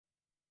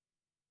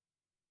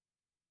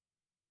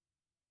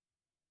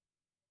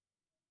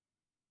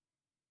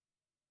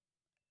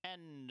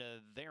And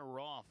they're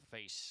off.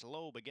 A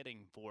slow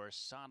beginning for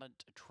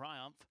Silent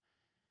Triumph.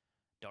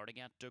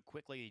 Darting out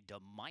quickly,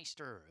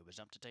 DeMeister, who was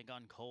up to take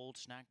on Cold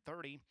Snack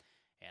 30.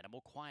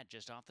 Animal Quiet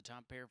just off the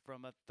top pair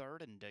from a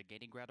third, and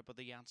gaining ground up on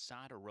the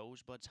outside. A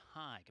Rosebud's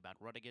High about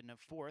running in a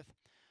fourth.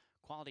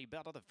 Quality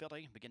Bella, the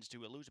filly, begins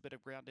to lose a bit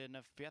of ground in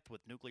a fifth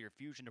with Nuclear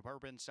Fusion to her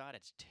inside.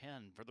 It's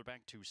 10 further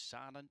back to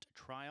Silent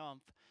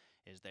Triumph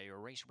as they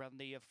race around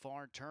the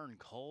far turn.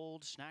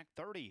 Cold Snack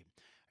 30.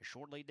 A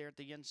short lead there at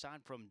the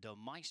inside from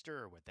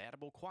DeMeister with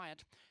Animal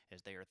Quiet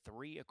as they are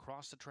 3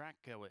 across the track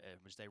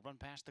as they run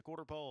past the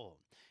quarter pole.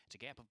 It's a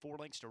gap of 4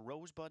 lengths to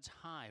Rosebud's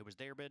High, who was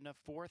there in the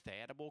fourth.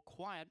 Animal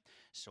Quiet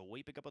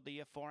sweeping up at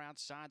the far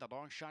outside. The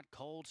long shot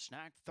Cold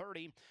Snack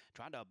 30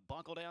 trying to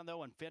buckle down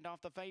though and fend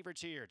off the favorites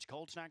here. It's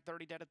Cold Snack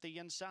 30 down at the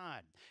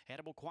inside.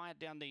 Animal Quiet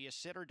down the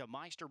center.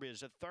 DeMeister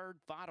is a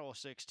third. Final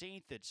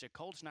 16th. It's a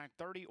Cold Snack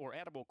 30 or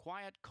Animal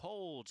Quiet.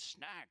 Cold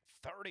Snack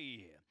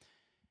 30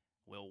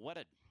 will win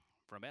it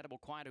from Animal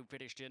Quiet, who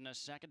finished in a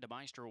second.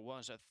 DeMeister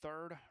was a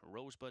third.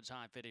 Rosebud's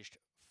High finished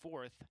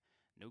fourth.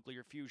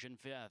 Nuclear Fusion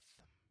fifth.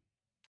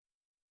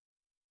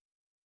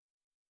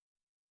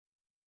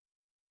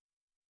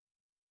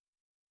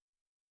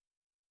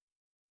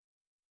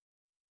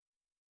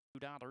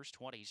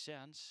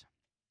 $2.20.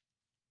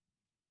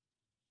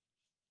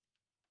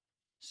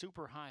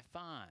 Super High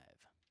 5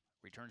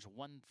 returns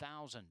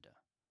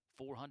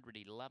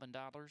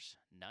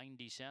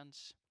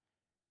 $1,411.90.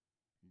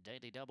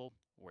 Daily Double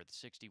worth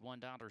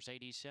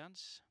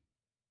 $61.80.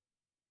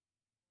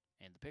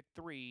 And the pick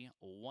 3,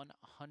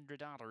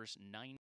 $100.90.